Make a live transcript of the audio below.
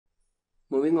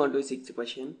Moving on to sixth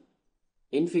question.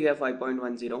 In figure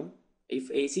 5.10,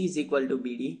 if AC is equal to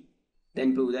BD,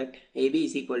 then prove that AB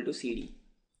is equal to CD.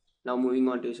 Now moving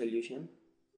on to solution.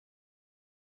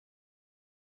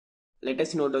 Let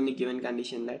us note on the given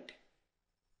condition that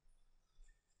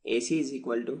AC is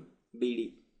equal to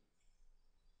BD.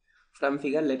 From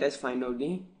figure, let us find out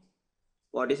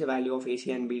what is the value of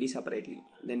AC and BD separately.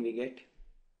 Then we get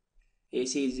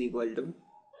AC is equal to,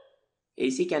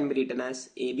 AC can be written as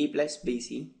AB plus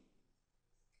BC.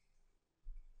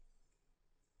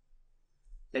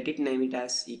 Let it name it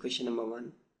as equation number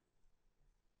 1.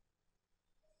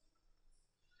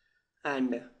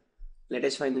 And let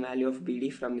us find the value of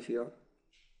BD from the figure.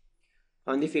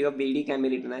 On the figure, BD can be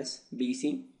written as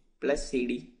BC plus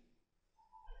CD.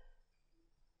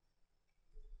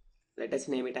 Let us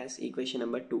name it as equation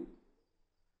number 2.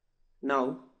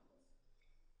 Now,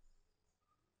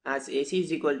 as AC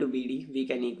is equal to BD, we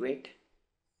can equate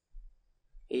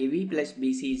AB plus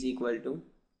BC is equal to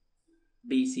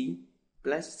BC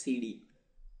plus CD,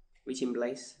 which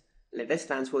implies, let us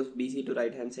transpose BC to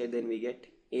right hand side, then we get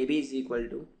AB is equal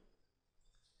to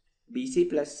BC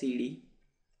plus CD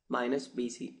minus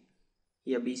BC.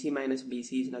 Here BC minus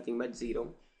BC is nothing but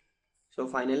 0. So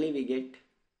finally we get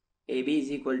AB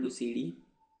is equal to CD.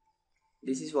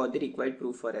 This is what the required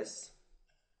proof for us.